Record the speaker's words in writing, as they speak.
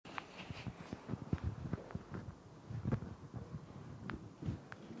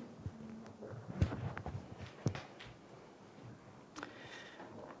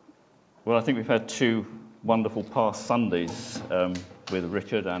Well, I think we've had two wonderful past Sundays with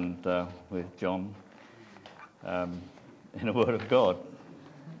Richard and with John in the Word of God.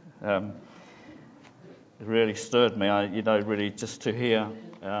 It really stirred me, really just to hear,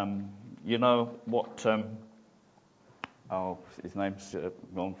 what, his name's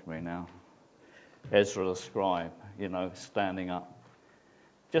gone from me now, Ezra the scribe, standing up,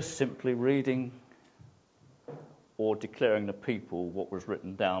 just simply reading or declaring to people what was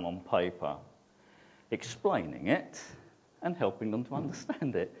written down on paper, explaining it and helping them to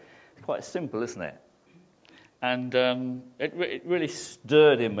understand it. It's quite simple, isn't it? And it really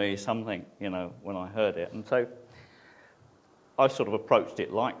stirred in me something, when I heard it. And so I sort of approached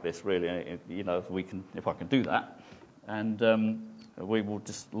it like this, really, if I can do that. And we will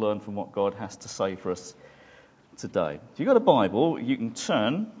just learn from what God has to say for us today. If you've got a Bible, you can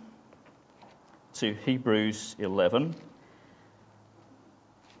turn to Hebrews 11.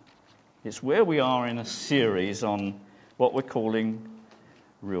 It's where we are in a series on what we're calling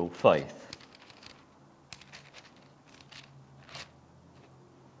real faith.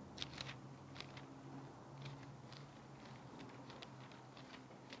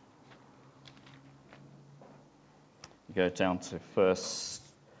 You go down to verse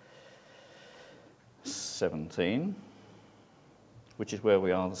 17, which is where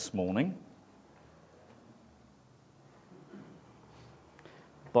we are this morning.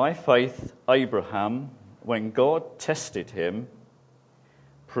 By faith, Abraham, when God tested him,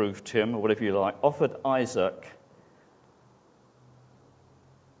 proved him, or whatever you like, offered Isaac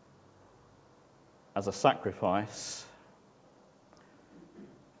as a sacrifice.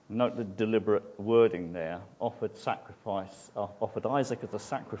 Note the deliberate wording there. Offered Isaac as a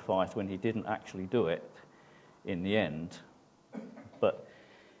sacrifice when he didn't actually do it in the end. But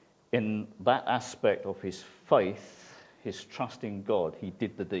in that aspect of his faith, his trust in God, he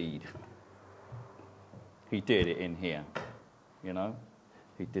did the deed. He did it in here,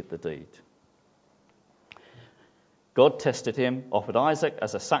 He did the deed. God tested him, offered Isaac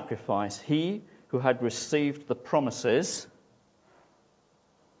as a sacrifice. He who had received the promises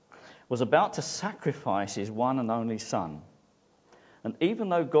was about to sacrifice his one and only son. And even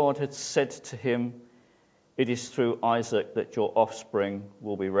though God had said to him, "It is through Isaac that your offspring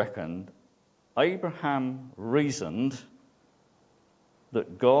will be reckoned," Abraham reasoned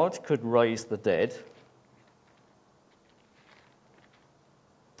that God could raise the dead.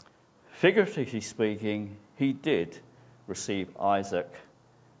 Figuratively speaking, he did receive Isaac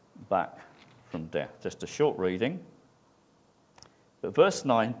back from death. Just a short reading. But verse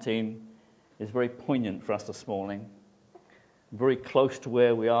 19 is very poignant for us this morning, very close to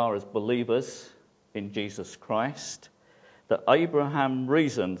where we are as believers in Jesus Christ, that Abraham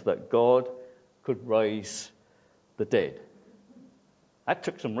reasoned that God could raise the dead. That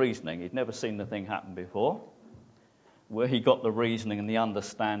took some reasoning. He'd never seen the thing happen before. Where he got the reasoning and the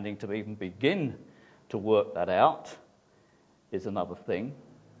understanding to even begin to work that out is another thing.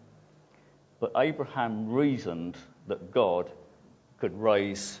 But Abraham reasoned that God could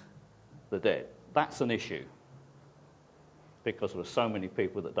raise the dead. That's an issue, because there are so many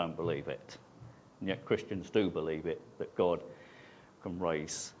people that don't believe it. And yet Christians do believe it, that God can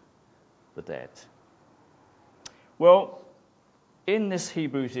raise the dead. Well, in this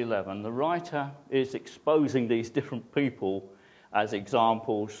Hebrews 11, the writer is exposing these different people as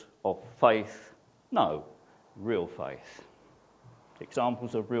examples of faith. No, real faith.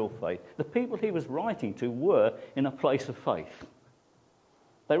 Examples of real faith. The people he was writing to were in a place of faith.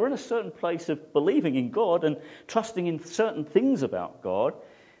 They were in a certain place of believing in God and trusting in certain things about God,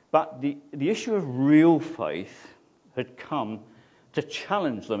 but the issue of real faith had come to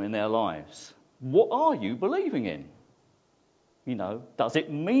challenge them in their lives. What are you believing in? Does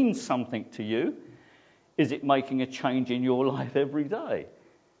it mean something to you? Is it making a change in your life every day?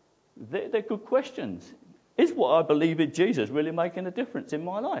 They're good questions. Is what I believe in Jesus really making a difference in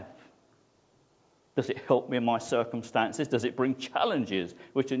my life? Does it help me in my circumstances? Does it bring challenges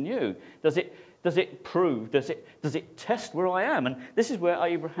which are new? Does it prove? Does it test where I am? And this is where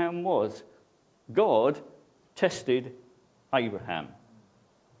Abraham was. God tested Abraham.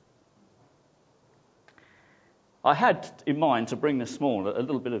 I had in mind to bring this morning a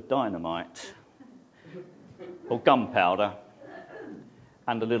little bit of dynamite or gunpowder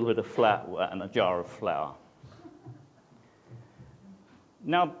and a little bit of flour and a jar of flour.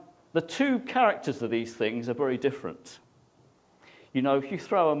 Now, the two characters of these things are very different. If you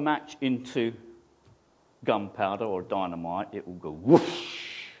throw a match into gunpowder or dynamite, it will go whoosh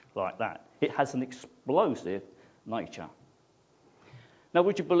like that. It has an explosive nature. Now,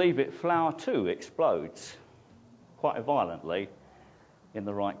 would you believe it? Flour too explodes quite violently in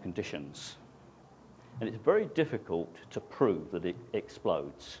the right conditions. And it's very difficult to prove that it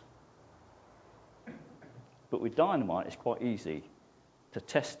explodes. But with dynamite, it's quite easy to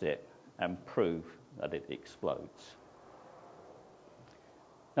test it and prove that it explodes.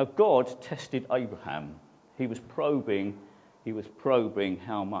 Now, God tested Abraham. He was probing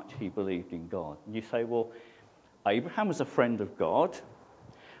how much he believed in God. And you say, well, Abraham was a friend of God.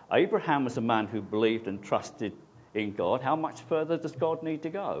 Abraham was a man who believed and trusted in God. How much further does God need to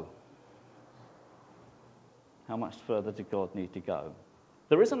go? How much further does God need to go?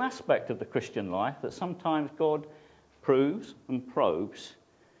 There is an aspect of the Christian life that sometimes God proves and probes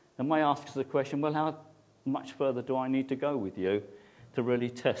and may ask us the question, well, how much further do I need to go with you to really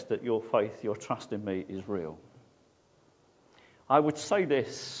test that your faith, your trust in me is real? I would say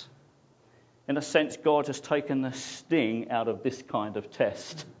this, in a sense, God has taken the sting out of this kind of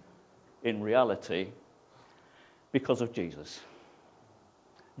test in reality because of Jesus.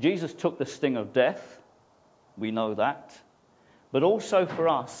 Jesus took the sting of death, we know that, but also for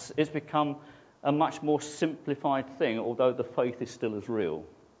us it's become a much more simplified thing, although the faith is still as real.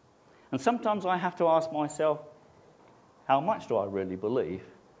 And sometimes I have to ask myself, how much do I really believe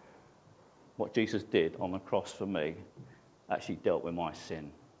what Jesus did on the cross for me actually dealt with my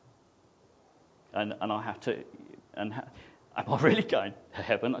sin? And I have to, am I really going to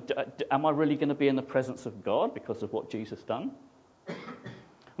heaven? Am I really going to be in the presence of God because of what Jesus done?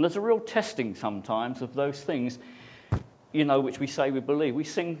 And there's a real testing sometimes of those things, which we say we believe. We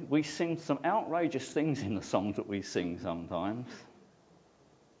sing some outrageous things in the songs that we sing sometimes.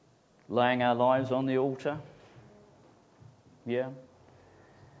 Laying our lives on the altar. Yeah.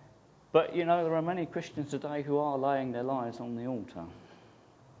 But, there are many Christians today who are laying their lives on the altar.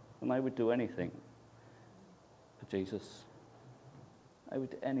 And they would do anything for Jesus. They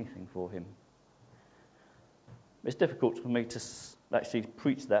would do anything for him. It's difficult for me to actually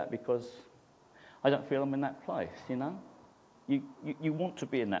preach that because I don't feel I'm in that place, You want to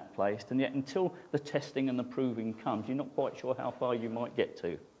be in that place, and yet until the testing and the proving comes, you're not quite sure how far you might get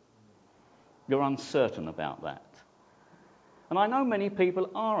to. You're uncertain about that. And I know many people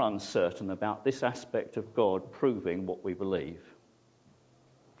are uncertain about this aspect of God proving what we believe.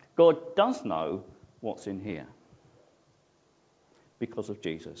 God does know what's in here because of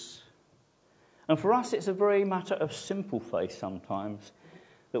Jesus. And for us, it's a very matter of simple faith sometimes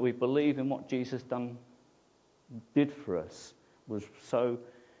that we believe in what Jesus did for us was so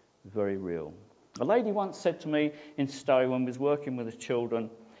very real. A lady once said to me in Stowe when we was working with the children,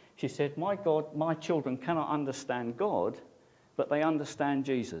 she said, "My God, my children cannot understand God, but they understand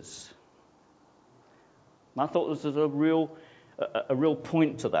Jesus." And I thought this was a real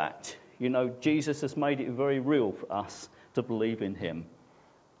point to that. Jesus has made it very real for us to believe in him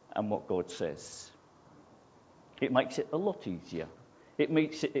and what God says. It makes it a lot easier. It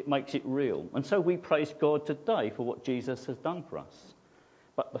makes it real. And so we praise God today for what Jesus has done for us.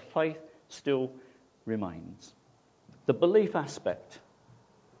 But the faith still remains. The belief aspect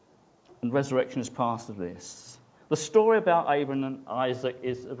and resurrection is part of this. The story about Abraham and Isaac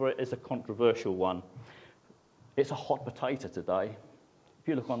is a controversial one. It's a hot potato today. If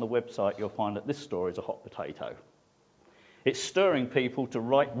you look on the website, you'll find that this story is a hot potato. It's stirring people to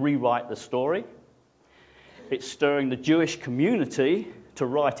rewrite the story. It's stirring the Jewish community to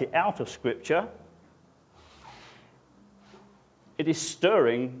write it out of Scripture. It is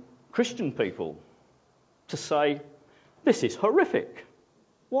stirring Christian people to say, this is horrific.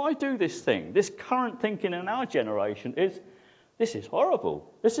 Why do this thing? This current thinking in our generation is, this is horrible.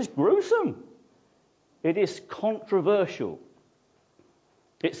 This is gruesome. It is controversial.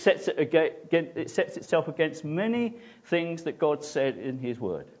 It sets itself against many things that God said in his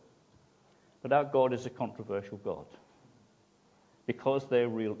word. But our God is a controversial God because they're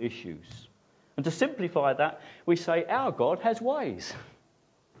real issues. And to simplify that, we say our God has ways.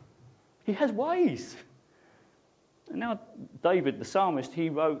 He has ways. And now David, the psalmist, he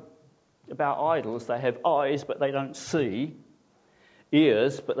wrote about idols. They have eyes, but they don't see.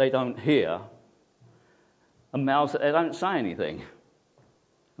 Ears, but they don't hear. And mouths that they don't say anything.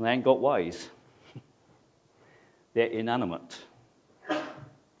 And they ain't got ways. They're inanimate.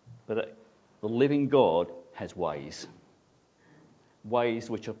 But the living God has ways. Ways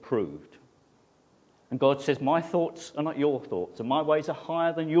which are proved. And God says, my thoughts are not your thoughts, and my ways are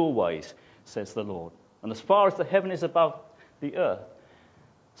higher than your ways, says the Lord. And as far as the heaven is above the earth,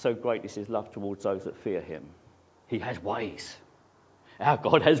 so great is his love towards those that fear him. He has ways. Our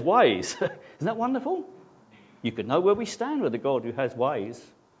God has ways. Isn't that wonderful? You can know where we stand with a God who has ways,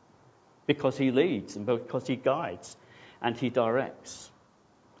 because he leads and because he guides and he directs.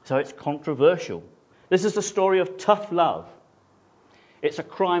 So it's controversial. This is the story of tough love. It's a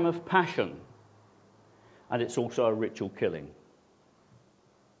crime of passion. And it's also a ritual killing.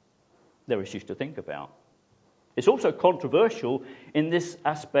 There are issues to think about. It's also controversial in this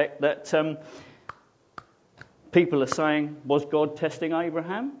aspect that people are saying, was God testing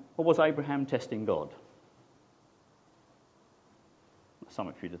Abraham or was Abraham testing God? That's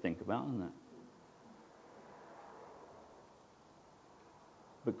something for you to think about, isn't it?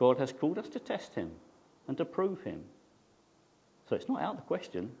 But God has called us to test him and to prove him. So it's not out of the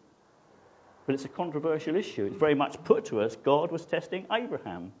question, but it's a controversial issue. It's very much put to us, God was testing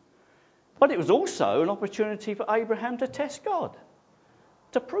Abraham. But it was also an opportunity for Abraham to test God,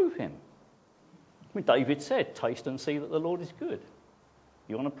 to prove him. I mean, David said, taste and see that the Lord is good.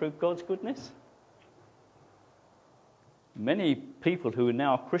 You want to prove God's goodness? Many people who are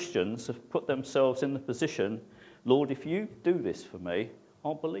now Christians have put themselves in the position, Lord, if you do this for me,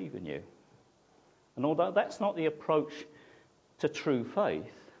 I'll believe in you. And although that's not the approach to true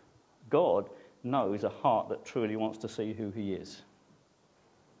faith, God knows a heart that truly wants to see who he is.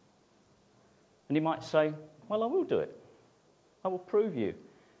 And he might say, well, I will do it. I will prove you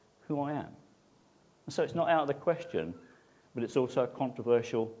who I am. And so it's not out of the question, but it's also a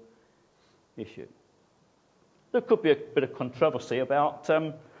controversial issue. There could be a bit of controversy about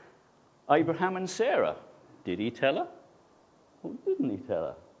Abraham and Sarah. Did he tell her? Or didn't he tell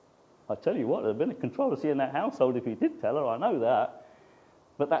her? I tell you what, there'd been a controversy in that household if he did tell her, I know that.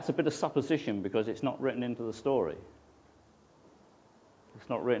 But that's a bit of supposition because it's not written into the story. It's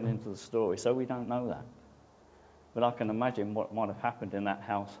not written into the story, so we don't know that. But I can imagine what might have happened in that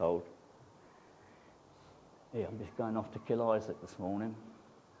household. Yeah, I'm just going off to kill Isaac this morning.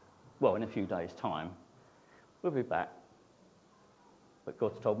 Well, in a few days' time, we'll be back. But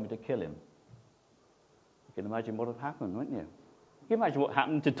God's told me to kill him. You can imagine what would have happened, wouldn't you? You can imagine what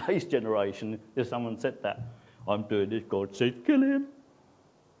happened in today's generation if someone said that. I'm doing this, God said, kill him.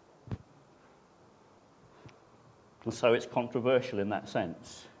 And so it's controversial in that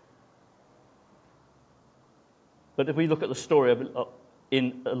sense. But if we look at the story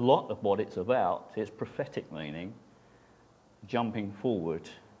in a lot of what it's about, its prophetic meaning, jumping forward,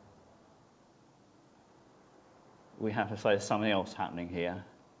 we have to say there's something else happening here.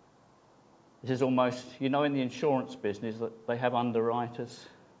 This is almost, in the insurance business, that they have underwriters.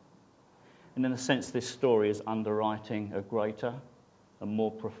 And in a sense, this story is underwriting a greater and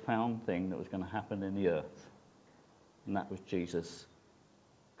more profound thing that was going to happen in the earth. And that was Jesus.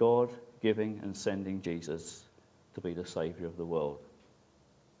 God giving and sending Jesus to be the Saviour of the world.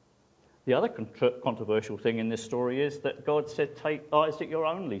 The other controversial thing in this story is that God said, take Isaac, your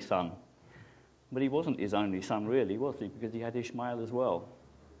only son. But he wasn't his only son, really, was he? Because he had Ishmael as well.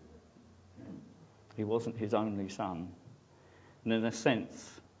 He wasn't his only son. And in a sense,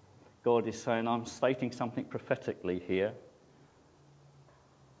 God is saying, I'm stating something prophetically here.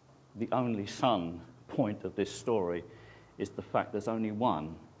 The only son point of this story is the fact there's only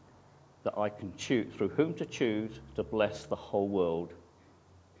one that I can choose, through whom to choose to bless the whole world,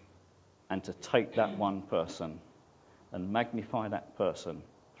 and to take that one person and magnify that person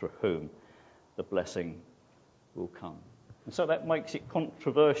through whom the blessing will come. And so that makes it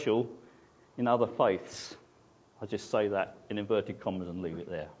controversial in other faiths. I just say that in inverted commas and leave it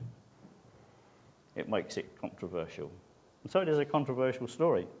there. It makes it controversial. And so it is a controversial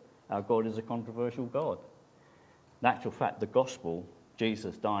story. Our God is a controversial God. In actual fact, the gospel,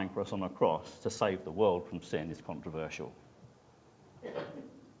 Jesus dying for us on a cross to save the world from sin, is controversial.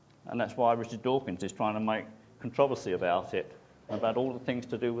 And that's why Richard Dawkins is trying to make controversy about it, about all the things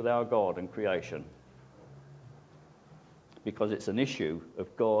to do with our God and creation. Because it's an issue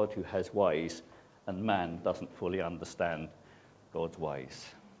of God who has ways and man doesn't fully understand God's ways.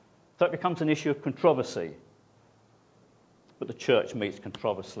 So it becomes an issue of controversy. But the church meets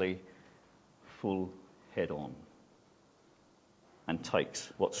controversy full head on and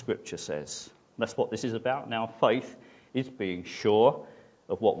takes what Scripture says. That's what this is about now. Faith is being sure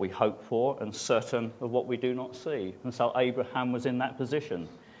of what we hope for and certain of what we do not see. And so Abraham was in that position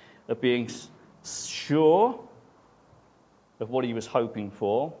of being sure of what he was hoping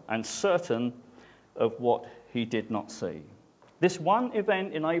for and certain of what he did not see. This one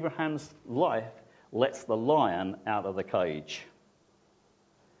event in Abraham's life lets the lion out of the cage.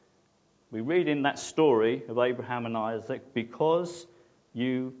 We read in that story of Abraham and Isaac, because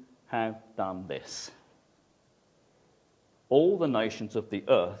you have done this, all the nations of the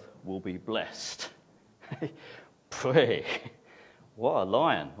earth will be blessed. Pray. What a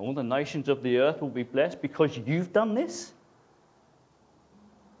lion. All the nations of the earth will be blessed because you've done this?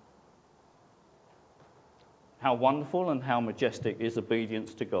 How wonderful and how majestic is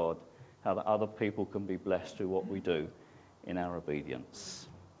obedience to God. How that other people can be blessed through what we do in our obedience.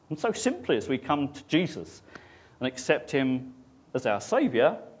 And so simply as we come to Jesus and accept him as our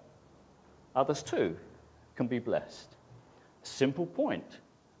Saviour, others too can be blessed. Simple point,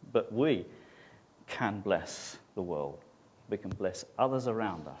 but we can bless the world. We can bless others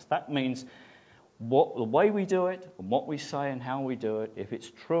around us. That means the way we do it and what we say and how we do it, if it's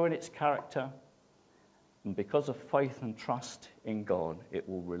true in its character, and because of faith and trust in God, it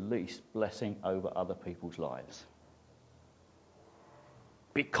will release blessing over other people's lives.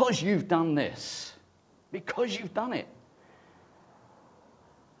 Because you've done this, because you've done it.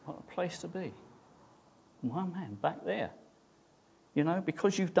 What a place to be. One man back there.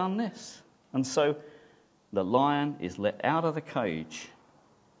 Because you've done this. And so the lion is let out of the cage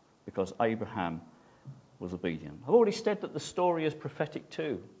because Abraham was obedient. I've already said that the story is prophetic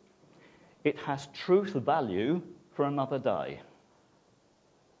too. It has truth value for another day.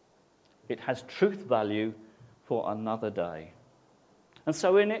 It has truth value for another day. And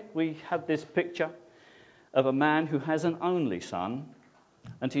so in it we have this picture of a man who has an only son,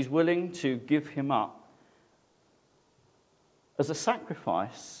 and he's willing to give him up as a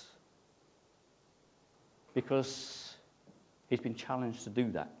sacrifice because he's been challenged to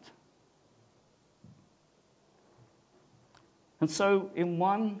do that. And so in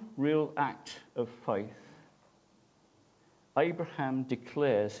one real act of faith, Abraham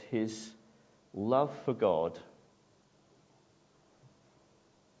declares his love for God,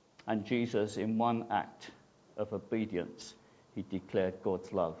 and Jesus, in one act of obedience, he declared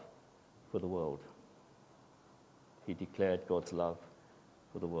God's love for the world. He declared God's love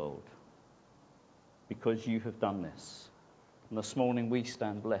for the world. Because you have done this. And this morning we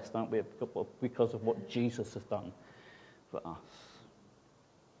stand blessed, don't we? Because of what Jesus has done for us.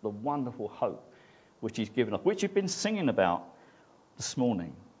 The wonderful hope which he's given us, which you've been singing about this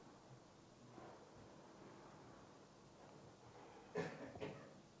morning.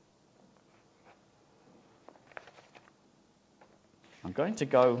 I'm going to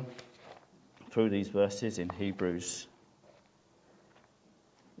go through these verses in Hebrews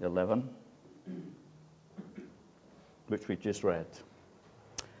 11, which we just read.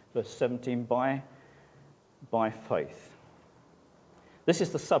 Verse 17, by faith. This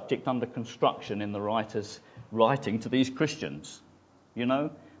is the subject under construction in the writer's writing to these Christians.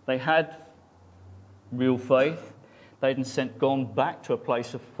 They had real faith. They'd gone back to a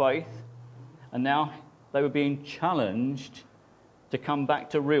place of faith. And now they were being challenged to come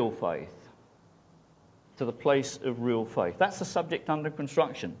back to real faith, to the place of real faith. That's the subject under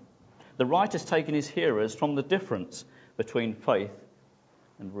construction. The writer's taken his hearers from the difference between faith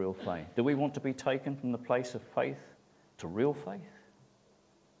and real faith. Do we want to be taken from the place of faith to real faith?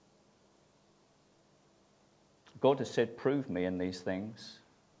 God has said, prove me in these things.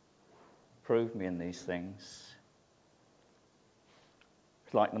 Prove me in these things.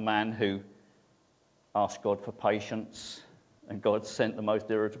 It's like the man who asked God for patience, and God sent the most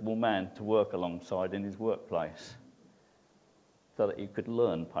irritable man to work alongside in his workplace so that he could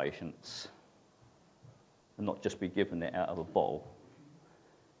learn patience and not just be given it out of a bowl.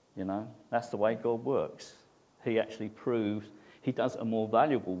 That's the way God works. He actually proves he does a more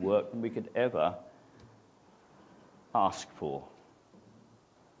valuable work than we could ever ask for,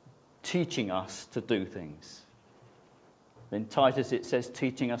 teaching us to do things. In Titus it says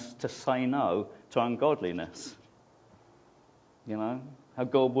teaching us to say no to ungodliness. How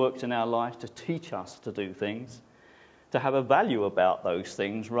God works in our life to teach us to do things, to have a value about those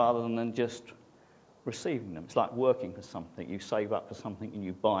things rather than just receiving them. It's like working for something. You save up for something and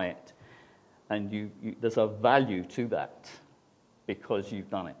you buy it, and there's a value to that because you've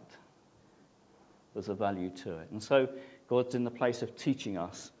done it. There's a value to it. And so God's in the place of teaching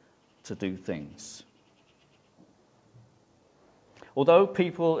us to do things. Although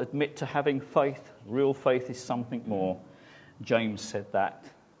people admit to having faith, real faith is something more. James said that,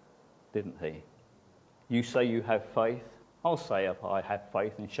 didn't he? You say you have faith. I'll say if I have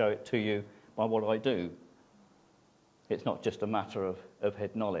faith and show it to you by what I do. It's not just a matter of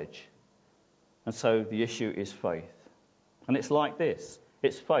head knowledge. And so the issue is faith. And it's like this.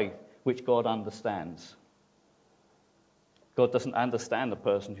 It's faith which God understands. God doesn't understand the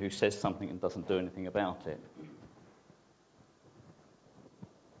person who says something and doesn't do anything about it.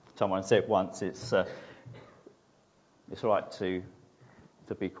 Someone said once, it's right to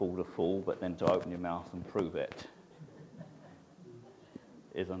be called a fool, but then to open your mouth and prove it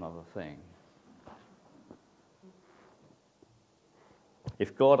is another thing.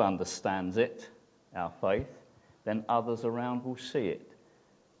 If God understands it, our faith, then others around will see it.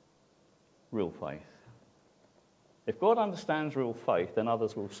 Real faith. If God understands real faith, then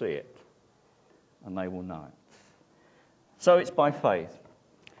others will see it, and they will know it. So it's by faith.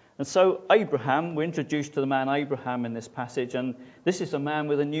 And so Abraham, we're introduced to the man Abraham in this passage, and this is a man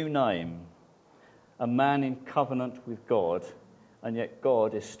with a new name, a man in covenant with God, and yet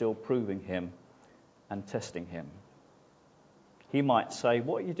God is still proving him and testing him. He might say,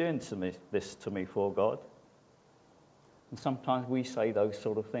 "What are you doing this to me for, God?" And sometimes we say those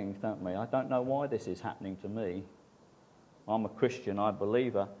sort of things, don't we? I don't know why this is happening to me. I'm a Christian, I'm a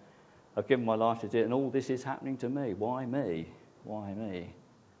believer. I've given my life to it, and all this is happening to me. Why me? Why me?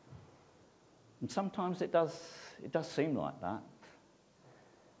 And sometimes it does seem like that.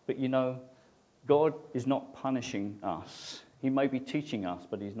 But you know, God is not punishing us. He may be teaching us,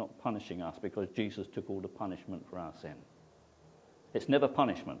 but he's not punishing us because Jesus took all the punishment for our sin. It's never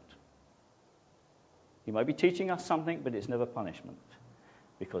punishment. He may be teaching us something, but it's never punishment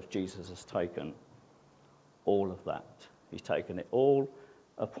because Jesus has taken all of that. He's taken it all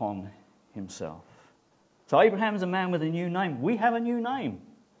upon himself. So Abraham's a man with a new name. We have a new name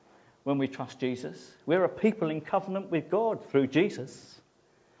when we trust Jesus. We're a people in covenant with God through Jesus.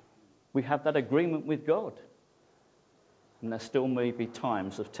 We have that agreement with God. And there still may be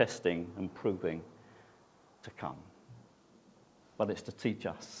times of testing and proving to come. But it's to teach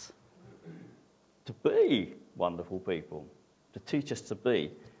us to be wonderful people, to teach us to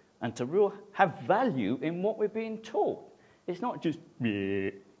be, and to have value in what we're being taught. It's not just,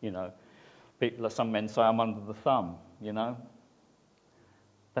 you know, some men say, "I'm under the thumb," you know.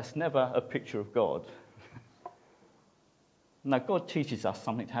 That's never a picture of God. No, God teaches us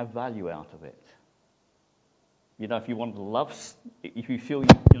something to have value out of it. You know, if you want to love, if you feel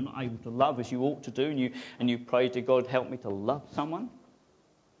you're not able to love as you ought to do, and you pray to God, "Help me to love someone."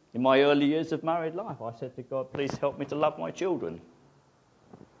 In my early years of married life, I said to God, "Please help me to love my children."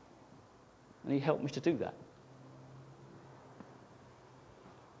 And he helped me to do that.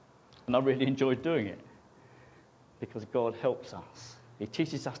 And I really enjoyed doing it because God helps us. He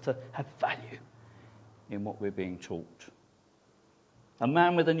teaches us to have value in what we're being taught. A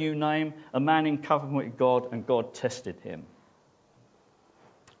man with a new name, a man in covenant with God, and God tested him.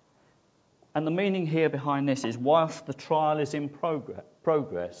 And the meaning here behind this is, whilst the trial is in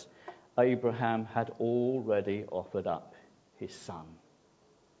progress, Abraham had already offered up his son.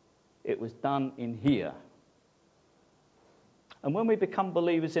 It was done in here. And when we become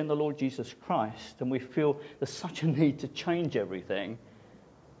believers in the Lord Jesus Christ, and we feel there's such a need to change everything,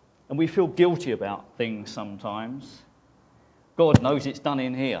 and we feel guilty about things sometimes, God knows it's done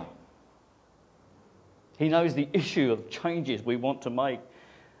in here. He knows the issue of changes we want to make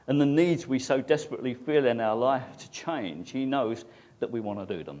and the needs we so desperately feel in our life to change. He knows that we want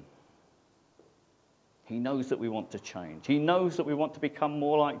to do them. He knows that we want to change. He knows that we want to become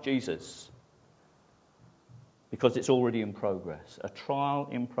more like Jesus because it's already in progress, a trial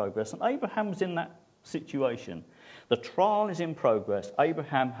in progress. And Abraham was in that situation. The trial is in progress.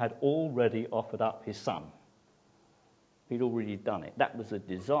 Abraham had already offered up his son. He'd already done it. That was the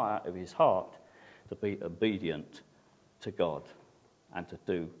desire of his heart, to be obedient to God and to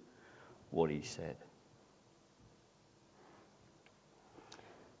do what he said.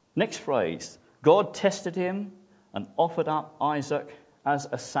 Next phrase, God tested him and offered up Isaac as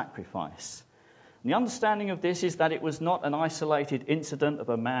a sacrifice. And the understanding of this is that it was not an isolated incident of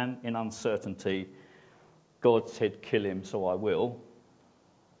a man in uncertainty. God said, "Kill him, so I will."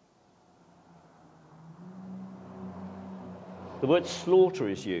 The word slaughter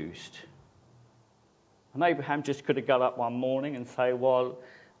is used. And Abraham just could have got up one morning and say, while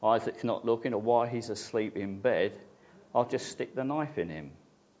Isaac's not looking or while he's asleep in bed, "I'll just stick the knife in him."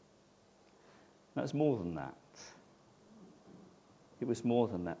 That's more than that. It was more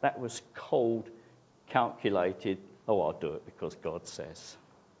than that. That was cold, calculated, I'll do it because God says.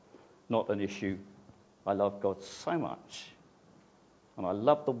 Not an issue. I love God so much. And I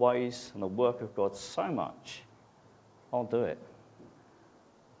love the ways and the work of God so much. I'll do it.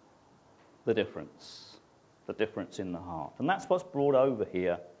 The difference in the heart. And that's what's brought over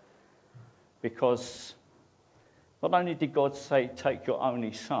here, because not only did God say, "Take your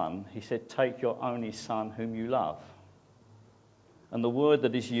only son," he said, "Take your only son whom you love." And the word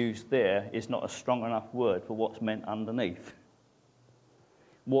that is used there is not a strong enough word for what's meant underneath.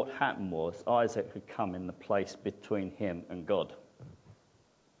 What happened was Isaac had come in the place between him and God.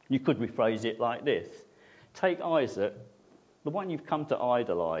 You could rephrase it like this. Take Isaac, the one you've come to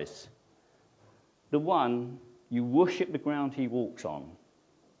idolise, the one you worship the ground he walks on,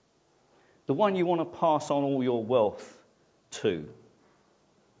 the one you want to pass on all your wealth to,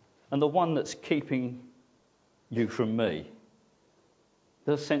 and the one that's keeping you from me.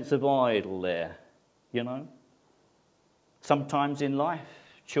 There's a sense of idol there, you know. Sometimes in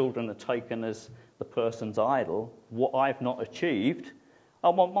life, children are taken as the person's idol, what I've not achieved, I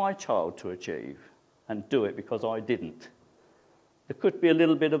want my child to achieve and do it because I didn't. There could be a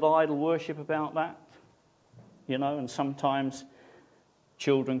little bit of idol worship about that, and sometimes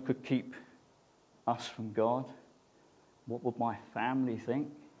children could keep us from God. What would my family think?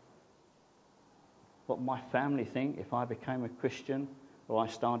 What would my family think if I became a Christian or I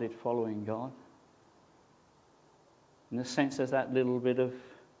started following God? In a sense, there's that little bit of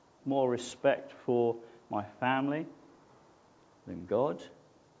more respect for my family than God.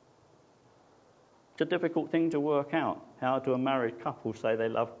 It's a difficult thing to work out. How do a married couple say they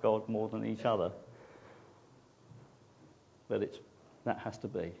love God more than each other? But that has to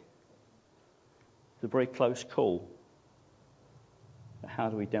be. It's a very close call. How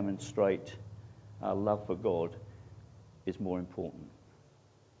do we demonstrate our love for God is more important?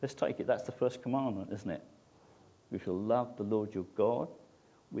 Let's take it, that's the first commandment, isn't it? We shall love the Lord your God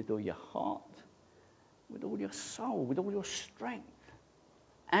with all your heart, with all your soul, with all your strength,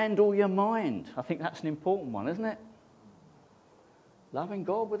 and all your mind. I think that's an important one, isn't it? Loving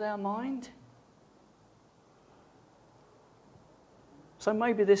God with our mind. So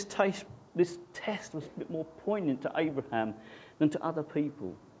maybe this test was a bit more poignant to Abraham than to other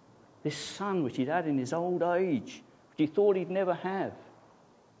people. This son which he'd had in his old age, which he thought he'd never have.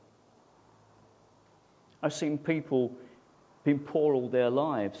 I've seen people been poor all their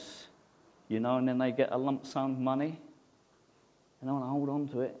lives, and then they get a lump sum of money and they want to hold on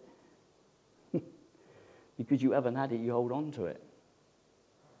to it. Because you haven't had it, you hold on to it.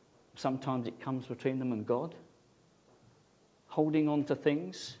 Sometimes it comes between them and God. Holding on to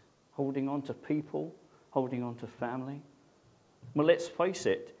things, holding on to people, holding on to family. Well, let's face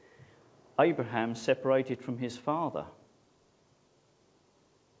it, Abraham separated from his father.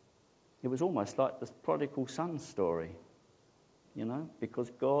 It was almost like the prodigal son story, because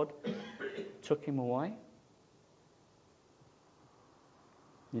God took him away.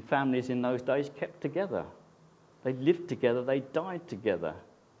 The families in those days kept together. They lived together, they died together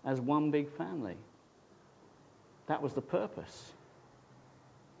as one big family. That was the purpose.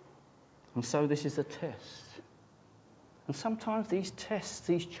 And so this is a test. And sometimes these tests,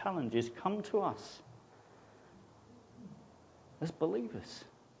 these challenges come to us as believers.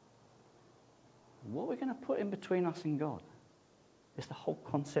 What are we going to put in between us and God? It's the whole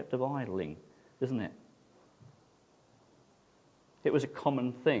concept of idling, isn't it? It was a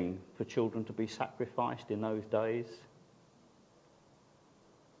common thing for children to be sacrificed in those days.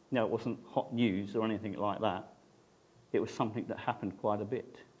 It wasn't hot news or anything like that. It was something that happened quite a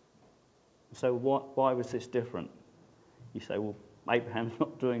bit. So why was this different? You say, well, Abraham's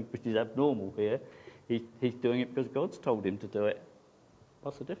not doing, which is abnormal here. He's doing it because God's told him to do it.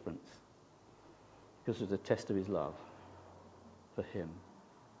 What's the difference? Because it's a test of his love for him.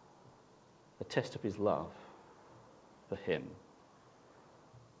 A test of his love for him.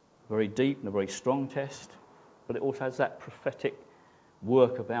 Very deep and a very strong test, but it also has that prophetic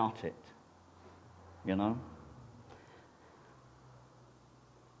work about it,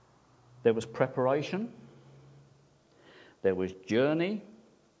 There was preparation, there was journey,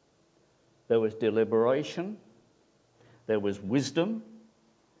 there was deliberation, there was wisdom,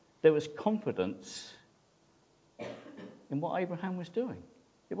 there was confidence in what Abraham was doing.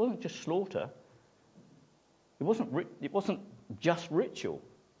 It wasn't just slaughter. It wasn't just ritual.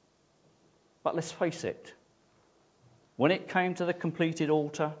 But let's face it, when it came to the completed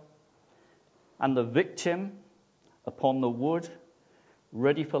altar and the victim upon the wood,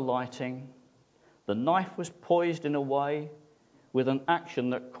 ready for lighting, the knife was poised in a way with an action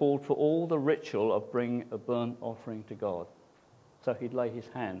that called for all the ritual of bringing a burnt offering to God. So he'd lay his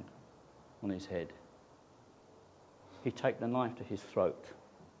hand on his head. He'd take the knife to his throat.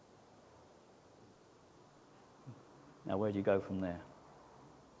 Now where do you go from there?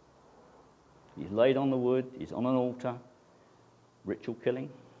 He's laid on the wood, he's on an altar. Ritual killing.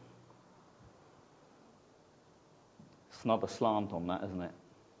 It's another slant on that, isn't it?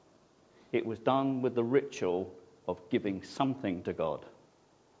 It was done with the ritual of giving something to God.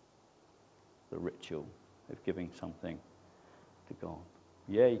 The ritual of giving something to God.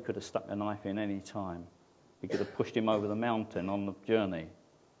 Yeah, he could have stuck a knife in any time. He could have pushed him over the mountain on the journey.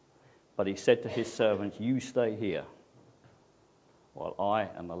 But he said to his servants, you stay here while I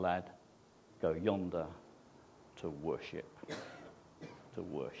and the lad go yonder to worship. To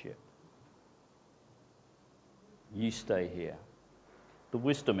worship. You stay here. The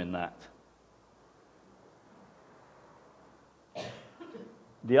wisdom in that.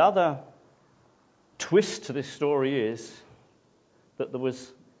 The other twist to this story is that there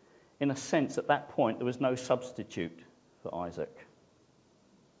was, in a sense, at that point, there was no substitute for Isaac.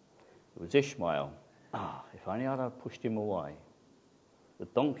 It was Ishmael. If only I'd have pushed him away. The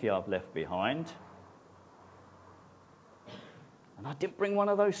donkey I've left behind. And I didn't bring one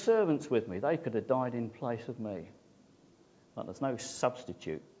of those servants with me. They could have died in place of me. But there's no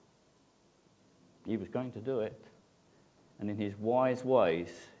substitute. He was going to do it. And in his wise ways,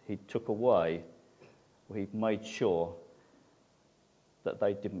 he took away, or he made sure that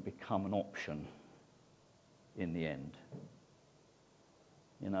they didn't become an option in the end.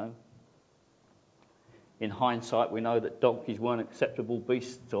 You know? In hindsight, we know that donkeys weren't acceptable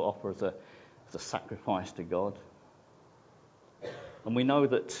beasts to offer as a sacrifice to God. And we know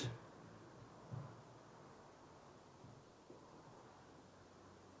that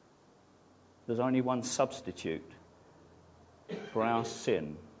there's only one substitute for our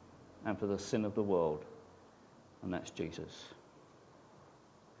sin and for the sin of the world, and that's Jesus.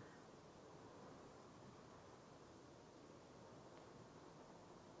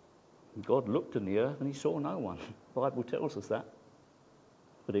 God looked in the earth and he saw no one. The Bible tells us that.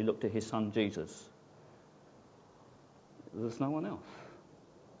 But he looked at his son Jesus. There's no one else.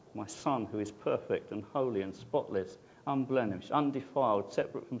 My son who is perfect and holy and spotless, unblemished, undefiled,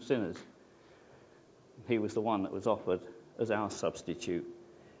 separate from sinners. He was the one that was offered as our substitute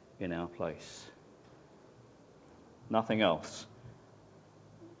in our place. Nothing else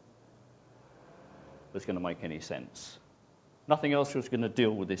was going to make any sense. Nothing else was going to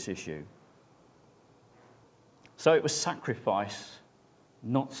deal with this issue. So it was sacrifice,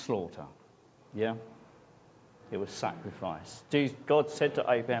 not slaughter. Yeah? It was sacrifice. God said to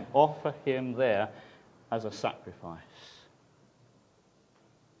Abraham, offer him there as a sacrifice.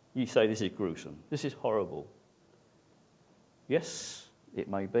 You say this is gruesome. This is horrible. Yes, it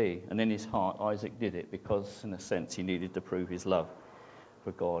may be. And in his heart, Isaac did it because, in a sense, he needed to prove his love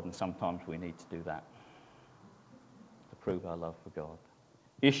for God. And sometimes we need to do that. Prove our love for God.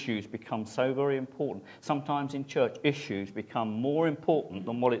 Issues become so very important. Sometimes in church, issues become more important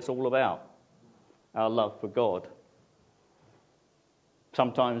than what it's all about. Our love for God.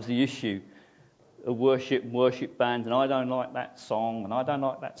 Sometimes the issue of worship bands, and I don't like that song, and I don't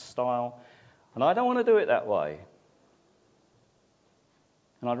like that style, and I don't want to do it that way.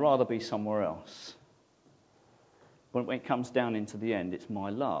 And I'd rather be somewhere else. But when it comes down into the end, it's my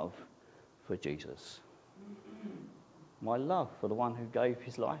love for Jesus. My love for the one who gave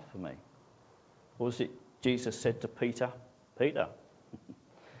his life for me. Or was it Jesus said to Peter, Peter,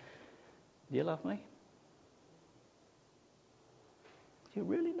 do you love me? Do you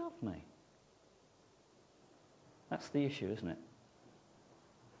really love me? That's the issue, isn't it?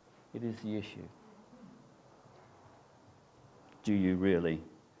 It is the issue. Do you really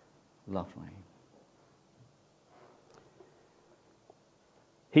love me?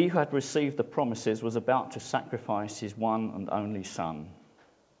 He who had received the promises was about to sacrifice his one and only son.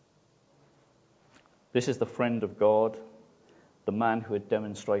 This is the friend of God, the man who had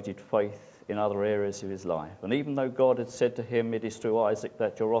demonstrated faith in other areas of his life. And even though God had said to him, it is through Isaac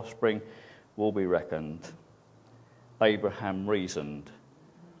that your offspring will be reckoned, Abraham reasoned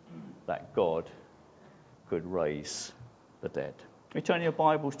that God could raise the dead. Return your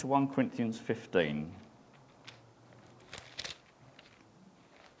Bibles to 1 Corinthians 15.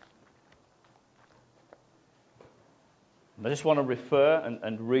 I just want to refer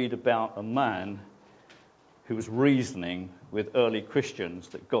and read about a man who was reasoning with early Christians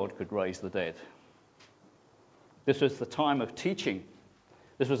that God could raise the dead. This was the time of teaching.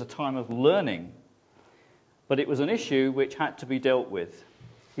 This was a time of learning. But it was an issue which had to be dealt with.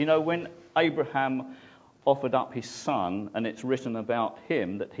 You know, when Abraham offered up his son, and it's written about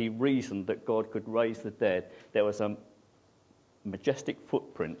him that he reasoned that God could raise the dead, there was a majestic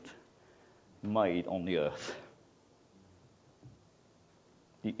footprint made on the earth.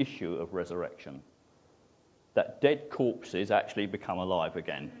 The issue of resurrection. That dead corpses actually become alive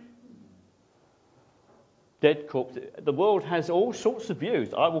again. Dead corpses. The world has all sorts of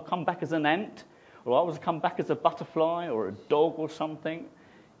views. I will come back as an ant, or I will come back as a butterfly, or a dog or something,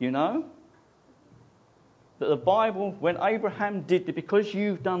 you know. But the Bible, when Abraham did it, because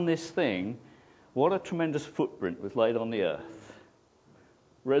you've done this thing, what a tremendous footprint was laid on the earth.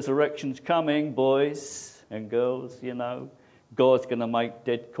 Resurrection's coming, boys and girls, you know. God's going to make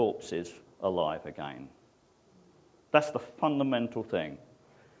dead corpses alive again. That's the fundamental thing.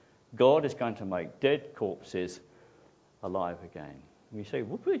 God is going to make dead corpses alive again. And you say,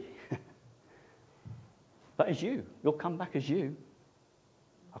 whoopee. That is you. You'll come back as you.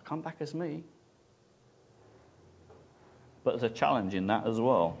 I'll come back as me. But there's a challenge in that as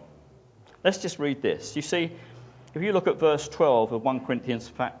well. Let's just read this. You see, if you look at verse 12 of 1 Corinthians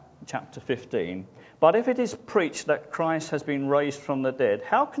chapter 15. But if it is preached that Christ has been raised from the dead,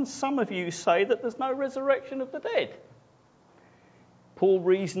 how can some of you say that there's no resurrection of the dead? Paul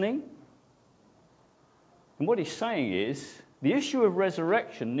reasoning. And what he's saying is the issue of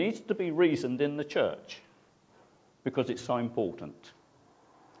resurrection needs to be reasoned in the church because it's so important.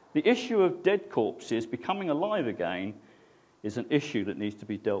 The issue of dead corpses becoming alive again is an issue that needs to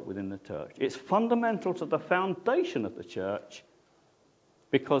be dealt with in the church. It's fundamental to the foundation of the church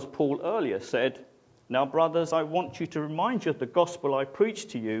because Paul earlier said, "Now, brothers, I want you to remind you of the gospel I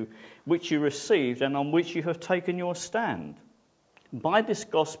preached to you, which you received and on which you have taken your stand. By this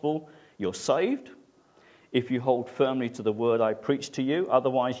gospel you're saved, if you hold firmly to the word I preached to you.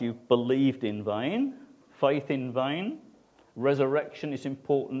 Otherwise you've believed in vain, faith in vain." Resurrection is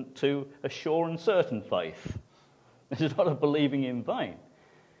important to a sure and certain faith. It's not a believing in vain.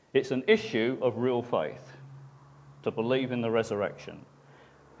 It's an issue of real faith, to believe in the resurrection.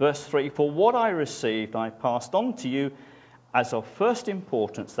 Verse 3, "For what I received I passed on to you as of first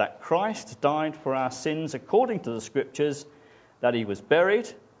importance, that Christ died for our sins according to the Scriptures, that he was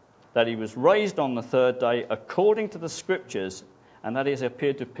buried, that he was raised on the third day according to the Scriptures, and that he has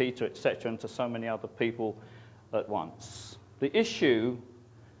appeared to Peter, etc., and to so many other people at once." The issue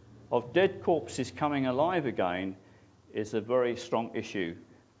of dead corpses coming alive again is a very strong issue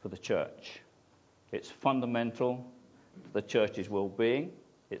for the church. It's fundamental to the church's well-being,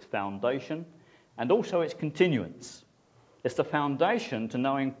 its foundation, and also its continuance. It's the foundation to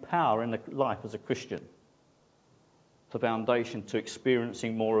knowing power in life as a Christian. It's the foundation to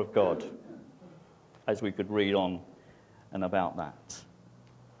experiencing more of God, as we could read on and about that.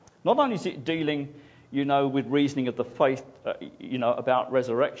 Not only is it dealing, with reasoning of the faith, about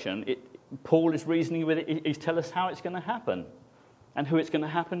resurrection, Paul is reasoning with it. He's telling us how it's going to happen and who it's going to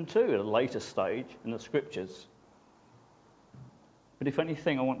happen to at a later stage in the Scriptures. But if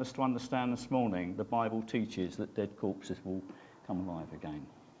anything, I want us to understand this morning, the Bible teaches that dead corpses will come alive again.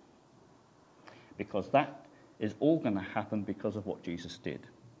 Because that is all going to happen because of what Jesus did.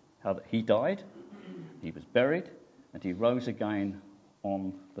 How that he died, he was buried, and he rose again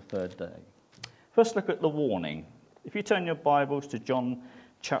on the third day. First look at the warning. If you turn your Bibles to John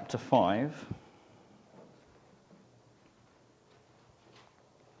chapter 5.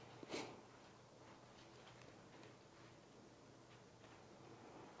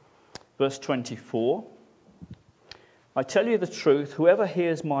 Verse 24. "I tell you the truth, whoever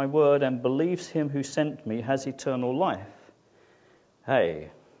hears my word and believes him who sent me has eternal life."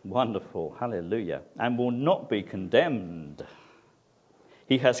 Hey, wonderful, hallelujah. "And will not be condemned.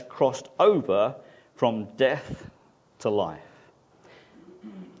 He has crossed over from death to life.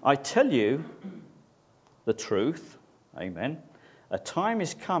 I tell you the truth," amen, "a time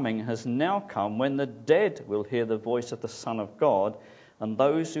is coming, has now come, when the dead will hear the voice of the Son of God, and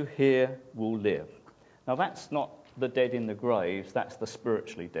those who hear will live." Now that's not the dead in the graves, that's the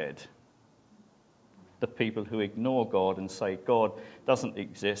spiritually dead. The people who ignore God and say God doesn't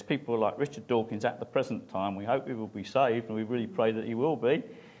exist. People like Richard Dawkins at the present time, we hope he will be saved, and we really pray that he will be.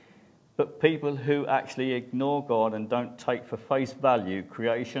 But people who actually ignore God and don't take for face value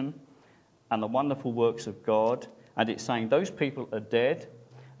creation and the wonderful works of God, and it's saying those people are dead,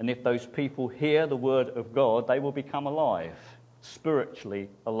 and if those people hear the word of God, they will become alive, spiritually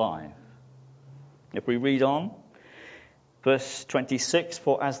alive. If we read on, verse 26,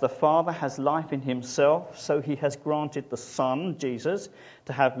 "For as the Father has life in himself, so he has granted the Son, Jesus,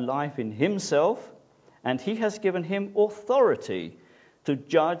 to have life in himself, and he has given him authority to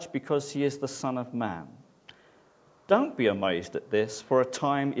judge because he is the Son of Man. Don't be amazed at this, for a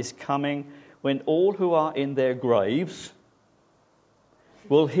time is coming when all who are in their graves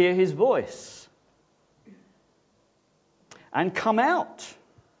will hear his voice and come out.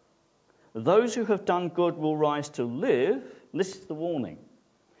 Those who have done good will rise to live." This is the warning.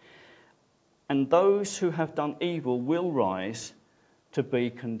 "And those who have done evil will rise to be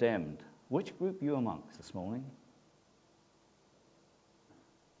condemned." Which group are you amongst this morning?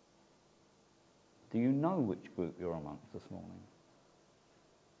 Do you know which group you're amongst this morning?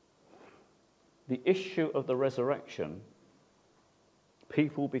 The issue of the resurrection,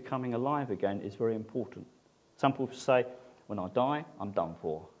 people becoming alive again, is very important. Some people say, when I die, I'm done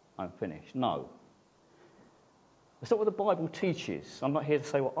for, I'm finished. No. That's not what the Bible teaches. I'm not here to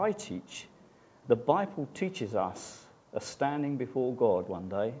say what I teach. The Bible teaches us a standing before God one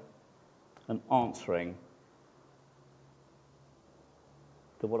day and answering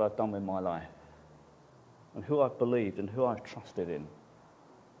to what I've done with my life, and who I've believed and who I've trusted in,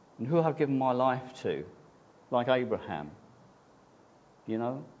 and who I've given my life to, like Abraham.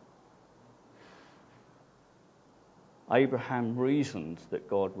 Abraham reasoned that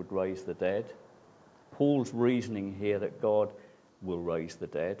God would raise the dead. Paul's reasoning here that God will raise the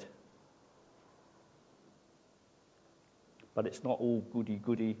dead. But it's not all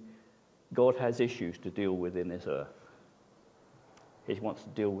goody-goody. God has issues to deal with in this earth. He wants to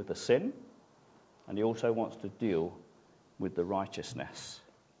deal with the sin, and he also wants to deal with the righteousness.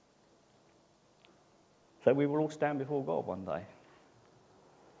 So we will all stand before God one day.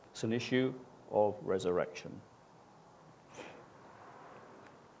 It's an issue of resurrection.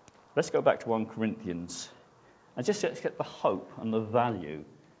 Let's go back to 1 Corinthians and just let's get the hope and the value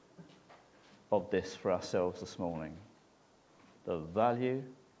of this for ourselves this morning. The value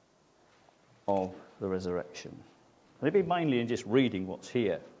of the resurrection. And it'll be mainly in just reading what's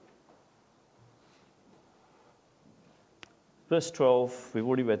here. Verse 12, we've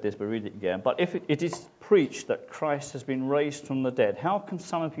already read this, but read it again. But if it is preached that Christ has been raised from the dead, how can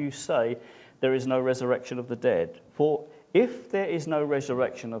some of you say there is no resurrection of the dead? For if there is no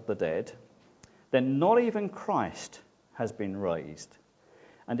resurrection of the dead, then not even Christ has been raised.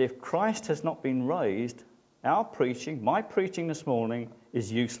 And if Christ has not been raised, our preaching, my preaching this morning, is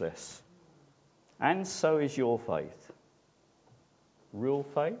useless. And so is your faith. Real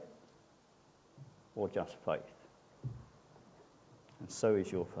faith or just faith? And so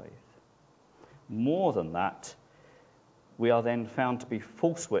is your faith. More than that, we are then found to be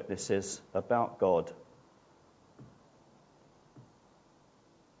false witnesses about God.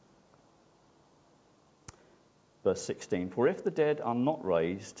 Verse 16, for if the dead are not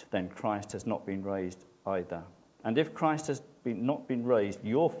raised, then Christ has not been raised either. And if Christ has not been raised,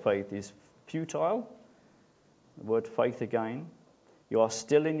 your faith is futile. The word faith again. You are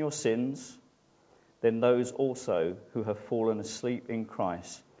still in your sins. Then those also who have fallen asleep in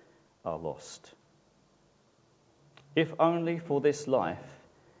Christ are lost. If only for this life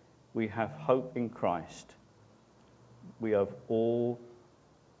we have hope in Christ, we have all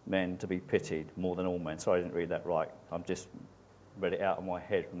men to be pitied, more than all men. Sorry, I didn't read that right. I've just read it out of my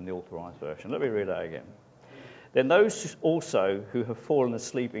head from the Authorised Version. Let me read that again. Then those also who have fallen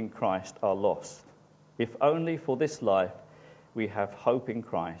asleep in Christ are lost. If only for this life we have hope in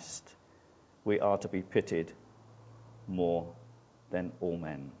Christ, we are to be pitied more than all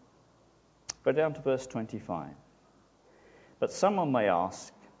men. Go down to verse 25. But someone may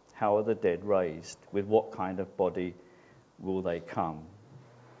ask, how are the dead raised? With what kind of body will they come?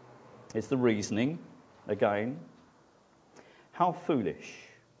 It's the reasoning, again. How foolish.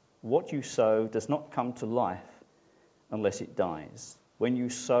 What you sow does not come to life unless it dies. When you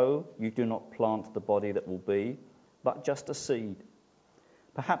sow, you do not plant the body that will be, but just a seed,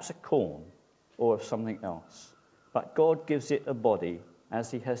 perhaps a corn, or of something else. But God gives it a body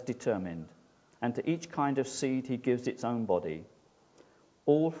as he has determined, and to each kind of seed he gives its own body.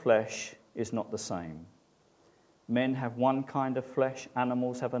 All flesh is not the same. Men have one kind of flesh,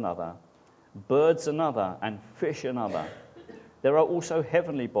 animals have another, birds another, and fish another. There are also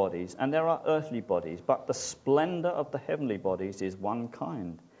heavenly bodies, and there are earthly bodies, but the splendor of the heavenly bodies is one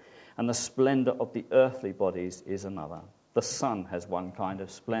kind, and the splendor of the earthly bodies is another. The sun has one kind of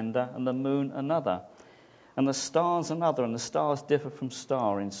splendor, and the moon another, and the stars another, and the stars differ from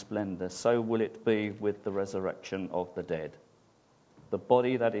star in splendor. So will it be with the resurrection of the dead. The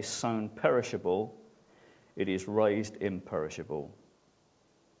body that is sown perishable, it is raised imperishable.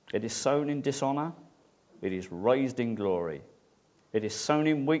 It is sown in dishonor, it is raised in glory. It is sown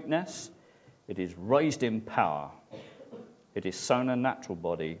in weakness, it is raised in power. It is sown a natural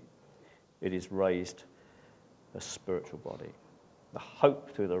body, it is raised a spiritual body. The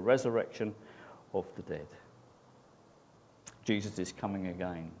hope through the resurrection of the dead. Jesus is coming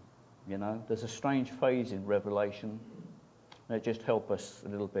again. You know, there's a strange phrase in Revelation. It just help us a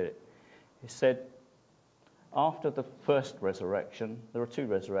little bit. It said, after the first resurrection, there are two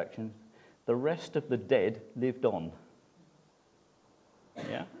resurrections, the rest of the dead lived on.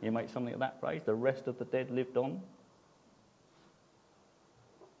 Yeah, you make something of that phrase, the rest of the dead lived on.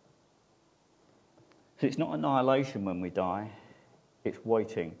 So it's not annihilation when we die, it's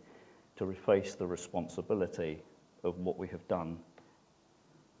waiting to face the responsibility of what we have done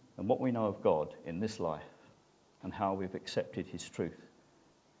and what we know of God in this life and how we've accepted his truth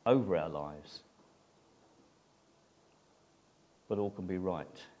over our lives. But all can be right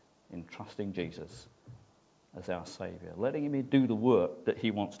in trusting Jesus as our Saviour, letting him do the work that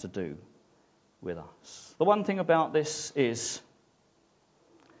he wants to do with us. The one thing about this is,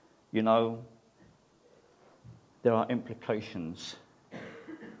 you know, there are implications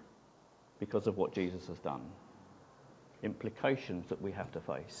because of what Jesus has done. Implications that we have to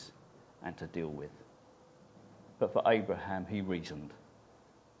face and to deal with. But for Abraham, he reasoned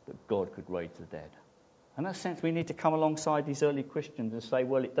that God could raise the dead. In a sense, we need to come alongside these early Christians and say,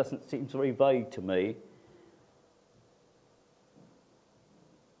 well, it doesn't seem very vague to me.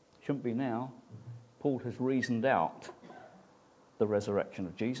 Shouldn't be now. Paul has reasoned out the resurrection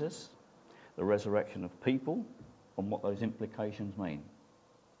of Jesus, the resurrection of people, and what those implications mean.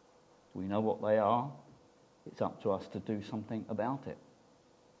 We know what they are. It's up to us to do something about it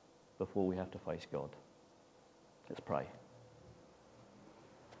before we have to face God. Let's pray.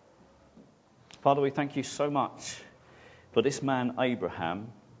 Father, we thank you so much for this man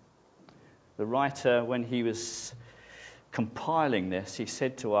Abraham. The writer, when he was compiling this, he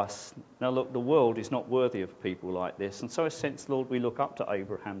said to us, now look, the world is not worthy of people like this. And so in a sense, Lord, we look up to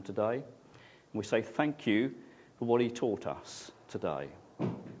Abraham today. And we say thank you for what he taught us today.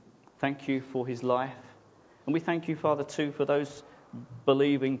 Thank you for his life. And we thank you, Father, too, for those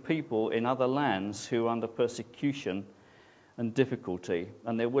believing people in other lands who are under persecution and difficulty,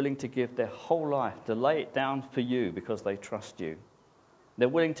 and they're willing to give their whole life to lay it down for you because they trust you. They're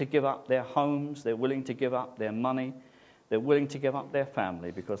willing to give up their homes, they're willing to give up their money, they're willing to give up their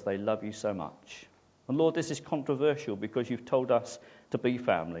family because they love you so much. And Lord, this is controversial because you've told us to be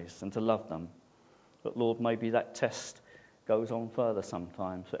families and to love them. But Lord, maybe that test goes on further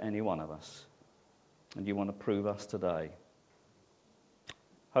sometimes for any one of us. And you want to prove us today.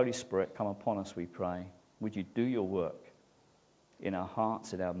 Holy Spirit, come upon us, we pray. Would you do your work in our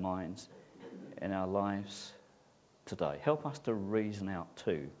hearts, in our minds, in our lives today? Help us to reason out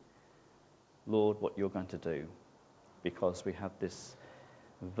too, Lord, what you're going to do, because we have this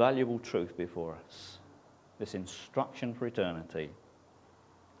valuable truth before us, this instruction for eternity.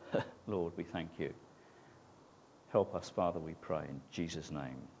 Lord, we thank you. Help us, Father, we pray in Jesus'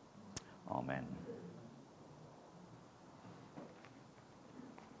 name. Amen.